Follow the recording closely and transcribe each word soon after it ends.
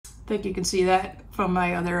think you can see that from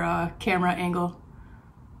my other camera angle.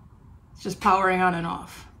 It's just powering on and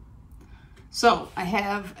off. So I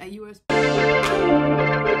have a USB.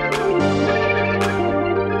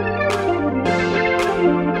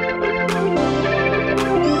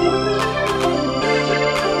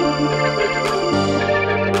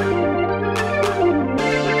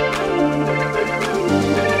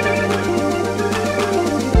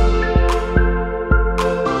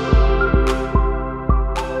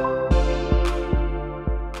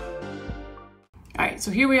 So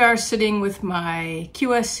here we are sitting with my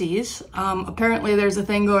QSCs. Apparently there's a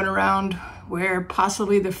thing going around where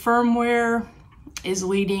possibly the firmware is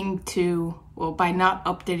leading to, well, by not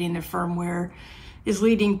updating the firmware, is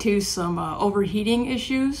leading to some overheating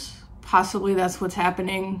issues. Possibly that's what's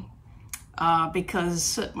happening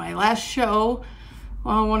because at my last show,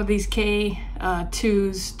 well, one of these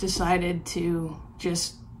K.2s decided to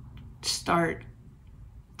just start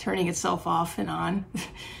turning itself off and on.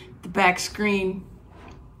 The back screen,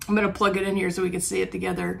 I'm going to plug it in here so we can see it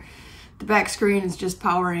together. The back screen is just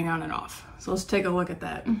powering on and off. So let's take a look at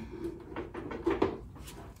that. I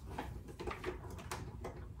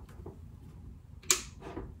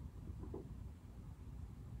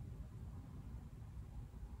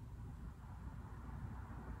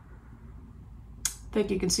think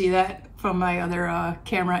you can see that from my other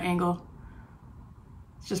camera angle.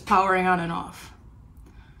 It's just powering on and off.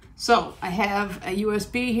 So I have a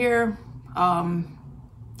USB here.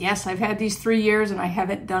 Yes, I've had these 3 years and I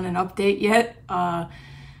haven't done an update yet. I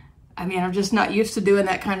mean, I'm just not used to doing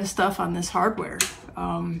that kind of stuff on this hardware.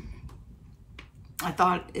 I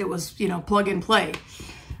thought it was, you know, plug and play.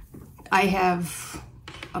 I have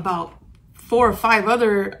about 4 or 5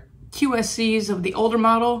 other QSCs of the older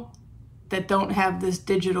model that don't have this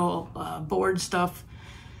digital board stuff.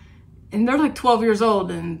 And they're like 12 years old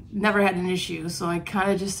and never had an issue. So I kind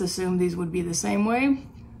of just assumed these would be the same way.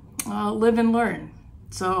 Live and learn.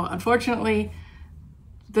 So unfortunately,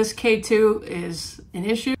 this K2 is an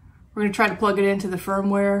issue. We're gonna try to plug it into the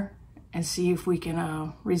firmware and see if we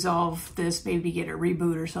can resolve this, maybe get a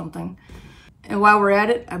reboot or something. And while we're at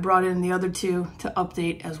it, I brought in the other 2 to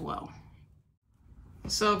update as well.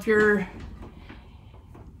 So if you're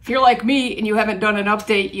like me and you haven't done an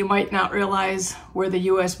update, you might not realize where the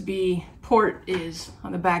USB port is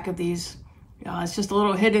on the back of these. It's just a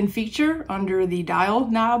little hidden feature under the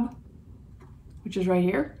dial knob, which is right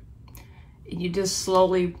here. And you just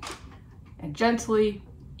slowly and gently,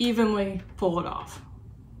 evenly pull it off.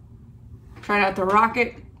 Try not to rock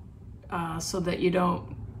it so that you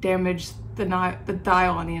don't damage the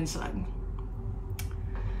dial on the inside.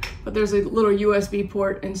 But there's a little USB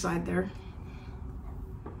port inside there.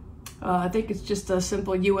 I think it's just a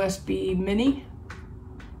simple USB mini.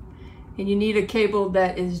 And you need a cable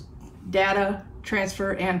that is data,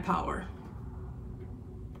 transfer, and power.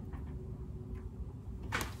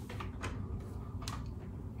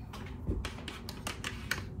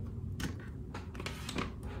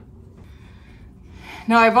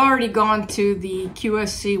 Now I've already gone to the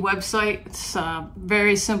QSC website. It's a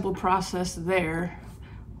very simple process there.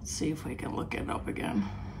 Let's see if we can look it up again.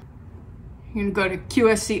 You're gonna go to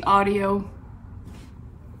QSC Audio.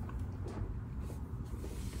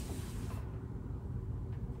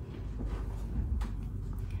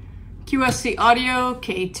 QSC Audio,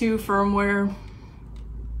 K.2 firmware.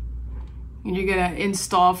 And you're gonna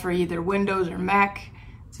install for either Windows or Mac.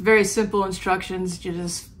 It's very simple instructions. You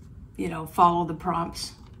just, you know, follow the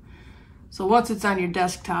prompts. So once it's on your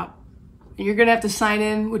desktop, you're gonna have to sign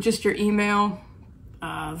in with just your email.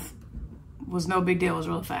 Was no big deal, it was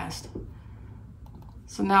real fast.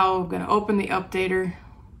 So now I'm gonna open the updater.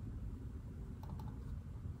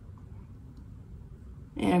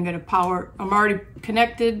 And I'm gonna power, I'm already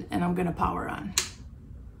connected and I'm gonna power on.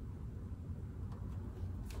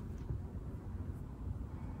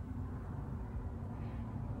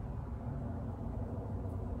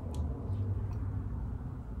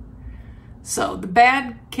 So the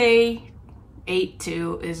bad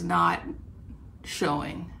K.2 is not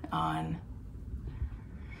showing on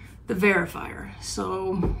the verifier.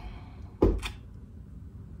 So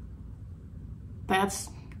that's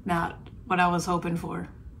not what I was hoping for.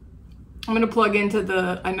 I'm gonna plug into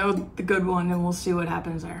the, I know the good one, and we'll see what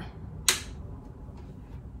happens there.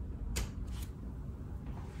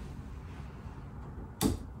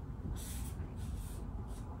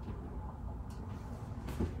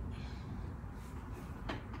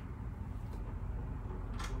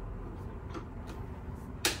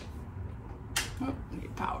 Oh,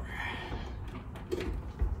 need power.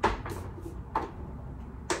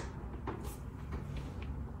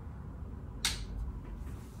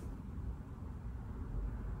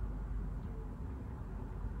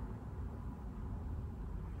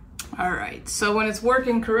 All right, so when it's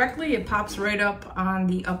working correctly, it pops right up on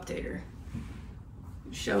the updater.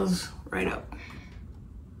 Shows right up.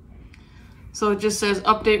 So it just says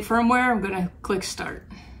update firmware. I'm gonna click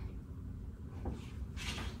start.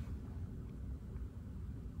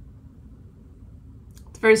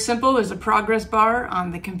 It's very simple. There's a progress bar on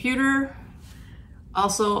the computer,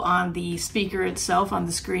 also on the speaker itself on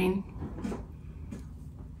the screen.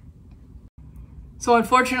 So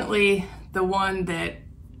unfortunately, the one that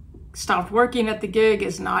stopped working at the gig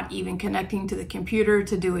is not even connecting to the computer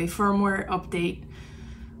to do a firmware update.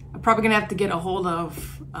 I'm probably gonna have to get a hold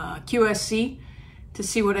of QSC to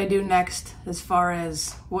see what I do next as far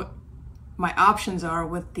as what my options are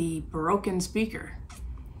with the broken speaker.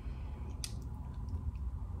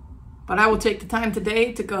 But I will take the time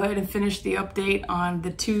today to go ahead and finish the update on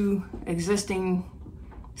the 2 existing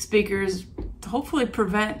speakers to hopefully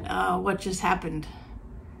prevent what just happened.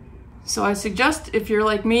 So I suggest if you're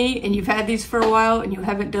like me and you've had these for a while and you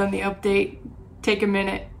haven't done the update, take a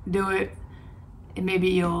minute, do it, and maybe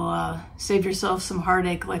you'll save yourself some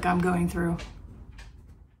heartache like I'm going through.